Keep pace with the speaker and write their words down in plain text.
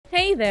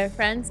Hey there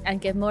friends,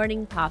 and good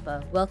morning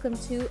Papa. Welcome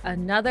to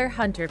another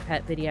hunter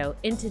pet video.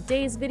 In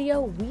today's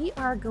video, we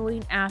are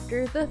going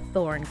after the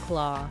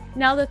Thornclaw.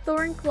 Now the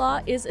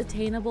Thornclaw is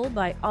attainable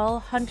by all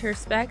hunter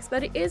specs,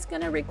 but it is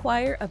going to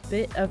require a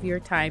bit of your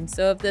time.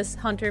 So if this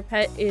hunter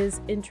pet is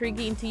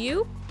intriguing to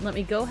you, let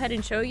me go ahead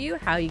and show you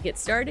how you get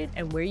started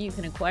and where you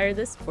can acquire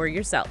this for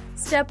yourself.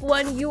 Step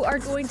 1, you are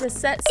going to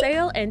set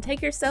sail and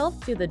take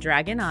yourself to the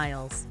Dragon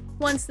Isles.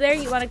 Once there,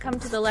 you want to come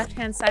to the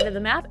left-hand side of the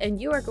map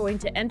and you are going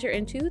to enter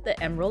into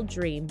the Emerald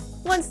Dream.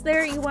 Once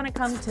there, you want to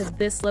come to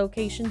this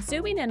location.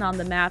 Zooming in on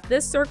the map,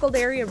 this circled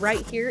area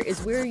right here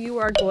is where you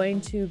are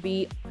going to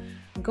be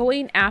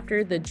going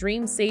after the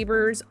Dream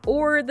Sabers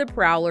or the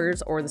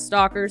Prowlers or the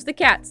Stalkers, the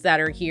cats that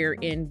are here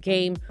in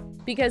game,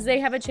 because they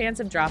have a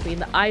chance of dropping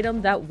the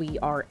item that we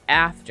are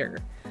after.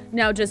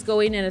 Now, just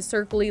going in a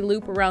circly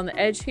loop around the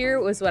edge here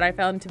was what I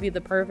found to be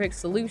the perfect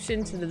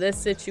solution to this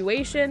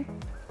situation,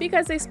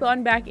 because they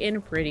spawn back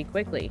in pretty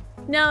quickly.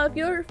 Now, if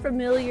you're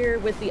familiar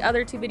with the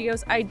other two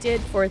videos I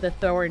did for the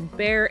Thorn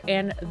Bear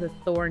and the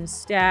Thorn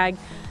Stag,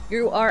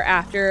 you are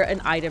after an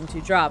item to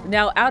drop.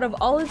 Now, out of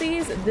all of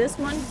these, this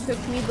one took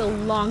me the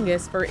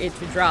longest for it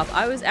to drop.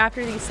 I was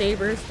after these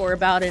sabers for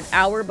about an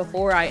hour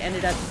before I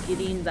ended up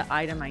getting the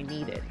item I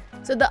needed.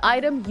 So the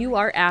item you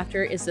are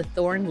after is the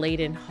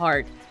Thorn-laden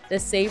Heart. The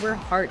saber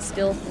heart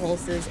still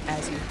pulses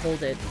as you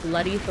hold it.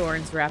 Bloody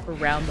thorns wrap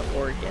around the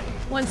organ.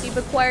 Once you've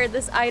acquired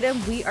this item,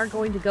 we are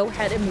going to go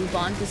ahead and move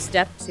on to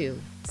step 2.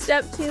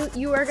 Step 2,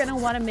 you are going to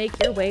want to make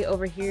your way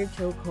over here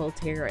to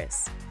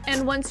Colterus.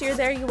 And once you're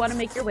there, you want to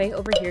make your way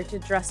over here to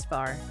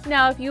Drustvar.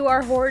 Now, if you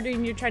are Horde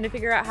and you're trying to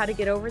figure out how to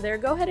get over there,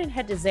 go ahead and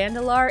head to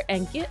Zandalar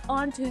and get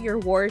onto your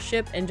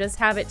warship and just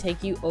have it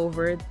take you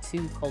over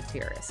to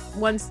Colterus.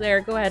 Once there,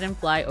 go ahead and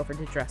fly over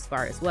to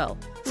Drustvar as well.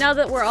 Now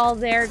that we're all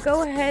there,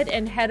 go ahead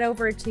and head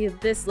over to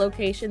this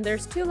location.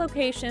 There's 2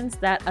 locations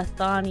that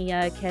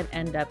Athania can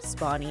end up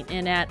spawning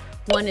in at.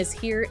 One is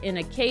here in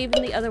a cave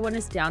and the other one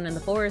is down in the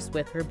forest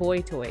with her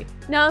boy toy.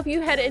 Now, if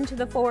you head into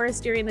the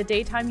forest during the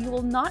daytime, you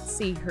will not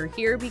see her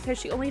here because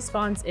she only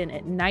spawns in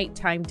at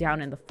nighttime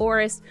down in the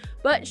forest,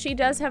 but she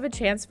does have a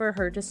chance for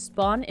her to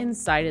spawn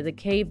inside of the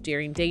cave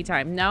during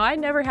daytime. Now, I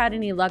never had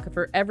any luck of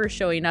her ever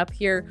showing up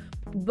here,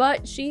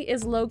 but she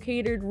is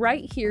located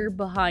right here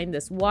behind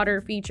this water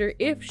feature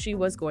if she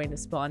was going to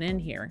spawn in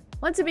here.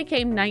 Once it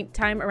became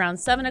nighttime around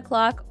 7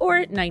 o'clock or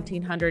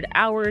 1900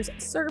 hours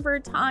server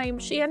time,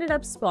 she ended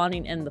up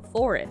spawning in the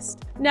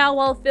forest. Now,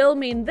 while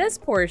filming this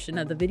portion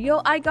of the video,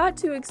 I got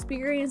to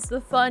experience the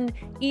fun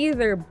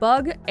either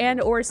bug and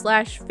or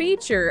slash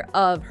feature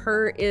of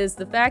her is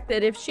the fact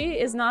that if she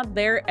is not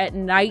there at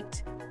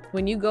night,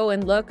 when you go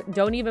and look,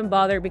 don't even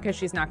bother because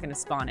she's not going to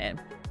spawn in.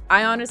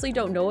 I honestly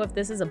don't know if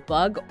this is a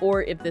bug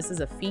or if this is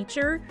a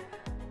feature.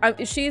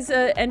 She's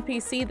an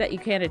NPC that you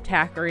can't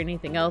attack or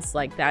anything else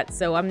like that,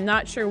 so I'm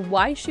not sure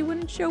why she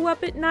wouldn't show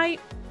up at night.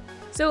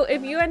 So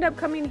if you end up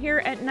coming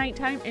here at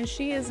nighttime and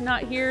she is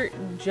not here,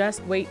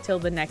 just wait till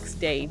the next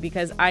day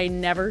because I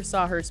never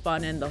saw her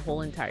spawn in the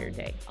whole entire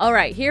day. All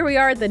right, here we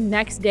are the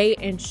next day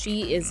and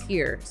she is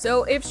here.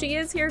 So if she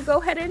is here,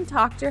 go ahead and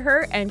talk to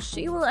her and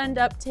she will end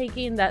up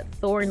taking that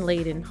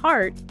thorn-laden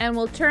heart and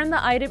will turn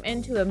the item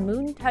into a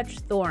moon-touch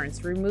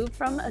thorns. Removed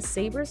from a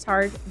saber's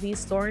heart,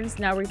 these thorns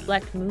now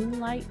reflect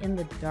moonlight in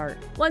the dark.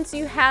 Once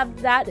you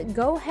have that,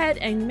 go ahead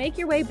and make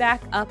your way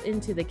back up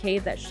into the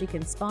cave that she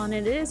can spawn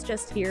in. It is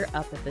just here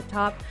up at the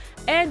top,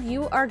 and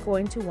you are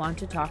going to want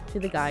to talk to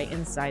the guy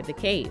inside the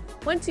cave.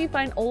 Once you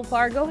find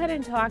Ulfar, go ahead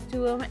and talk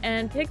to him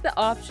and pick the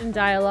option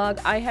dialogue.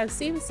 I have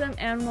seen some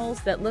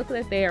animals that look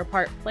like they are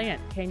part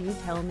plant. Can you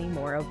tell me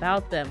more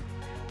about them?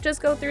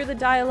 Just go through the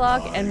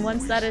dialogue, and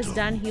once that is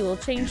done, he will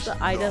change the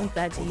item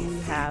that you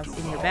have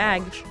in your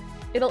bag.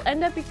 It'll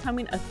end up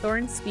becoming a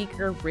Thorn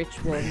Speaker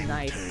Ritual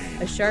Knife,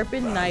 a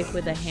sharpened knife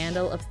with a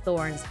handle of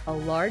thorns. A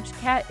large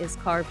cat is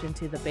carved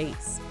into the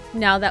base.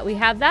 Now that we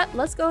have that,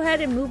 let's go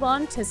ahead and move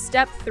on to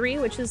step 3,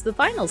 which is the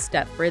final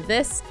step for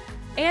this,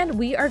 and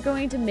we are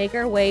going to make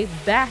our way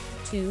back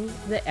to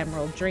the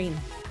Emerald Dream.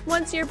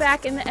 Once you're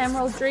back in the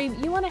Emerald Dream,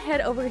 you want to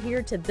head over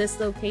here to this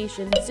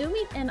location.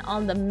 Zooming in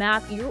on the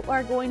map, you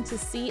are going to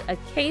see a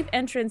cave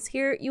entrance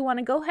here. You want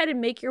to go ahead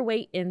and make your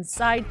way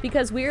inside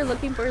because we are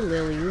looking for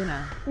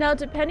Liliuna. Now,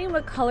 depending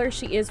what color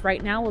she is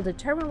right now will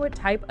determine what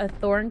type of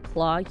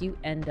Thornclaw you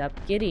end up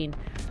getting.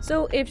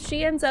 So if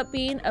she ends up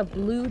being a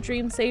blue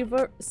Dream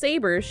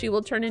Saber, she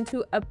will turn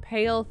into a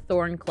pale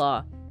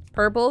Thornclaw.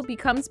 Purple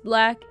becomes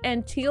black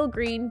and teal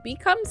green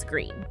becomes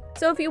green.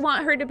 So if you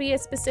want her to be a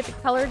specific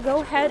color,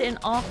 go ahead and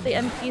off the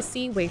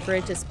NPC, wait for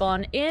it to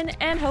spawn in,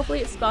 and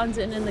hopefully it spawns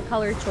in the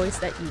color choice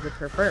that you would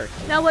prefer.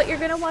 Now what you're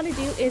going to want to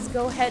do is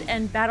go ahead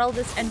and battle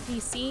this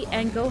NPC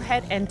and go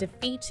ahead and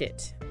defeat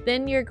it.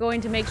 Then you're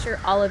going to make sure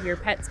all of your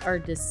pets are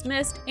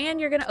dismissed and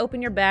you're going to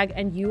open your bag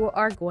and you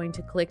are going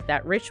to click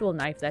that ritual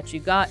knife that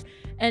you got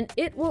and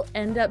it will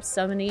end up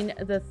summoning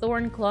the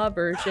Thornclaw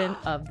version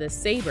of the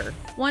saber.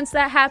 Once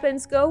that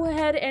happens, go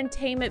ahead and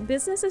tame it.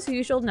 Business as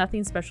usual,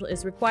 nothing special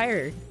is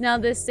required. Now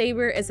this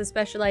saber is a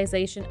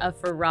specialization of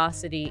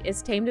ferocity.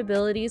 Its tamed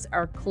abilities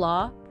are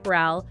claw,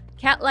 prowl,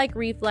 cat-like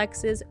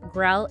reflexes,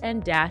 growl,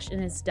 and dash,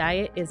 and its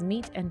diet is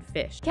meat and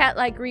fish.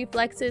 Cat-like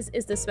reflexes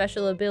is the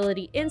special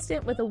ability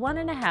instant with a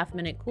 1.5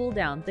 minute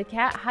cooldown. The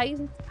cat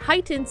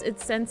heightens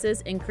its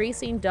senses,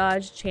 increasing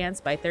dodge chance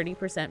by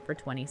 30% for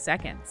 20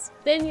 seconds.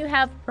 Then you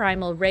have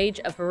Primal Rage,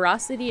 a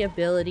ferocity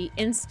ability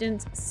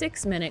instant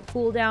 6-minute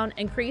cooldown,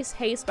 increase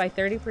haste by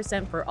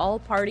 30% for all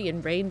party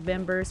and raid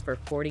members for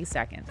 40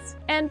 seconds.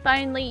 And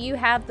finally, you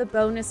have the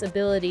bonus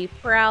ability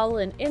Prowl,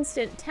 an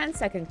instant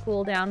 10-second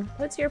cooldown,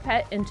 puts your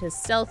pet into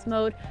stealth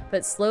mode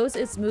but slows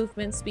its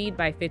movement speed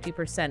by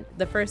 50%.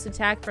 The first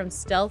attack from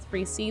stealth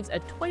receives a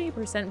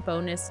 20%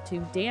 bonus to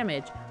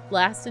damage,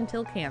 last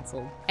until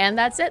canceled. And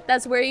that's it.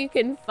 That's where you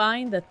can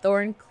find the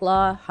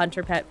Thornclaw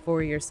hunter pet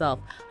for yourself.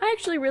 I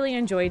actually really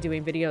enjoy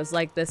doing videos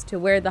like this to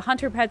where the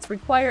hunter pets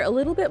require a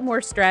little bit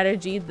more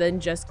strategy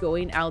than just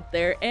going out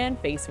there and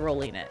face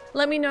rolling it.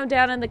 Let me know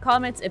down in the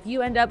comments if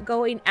you end up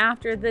going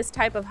after this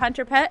type of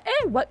hunter pet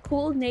and what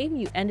cool name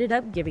you ended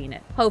up giving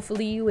it.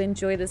 Hopefully you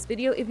enjoy this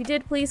video. If you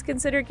did, please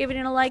consider giving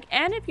it a like,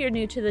 and if you're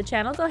new to the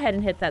channel, go ahead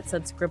and hit that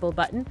subscribe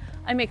button.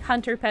 I make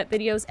hunter pet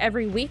videos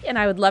every week, and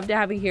I would love to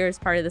have you here as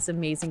part of this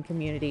amazing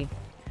community.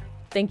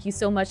 Thank you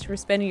so much for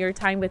spending your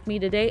time with me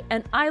today,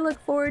 and I look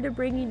forward to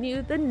bringing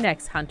you the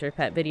next hunter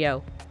pet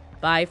video.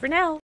 Bye for now.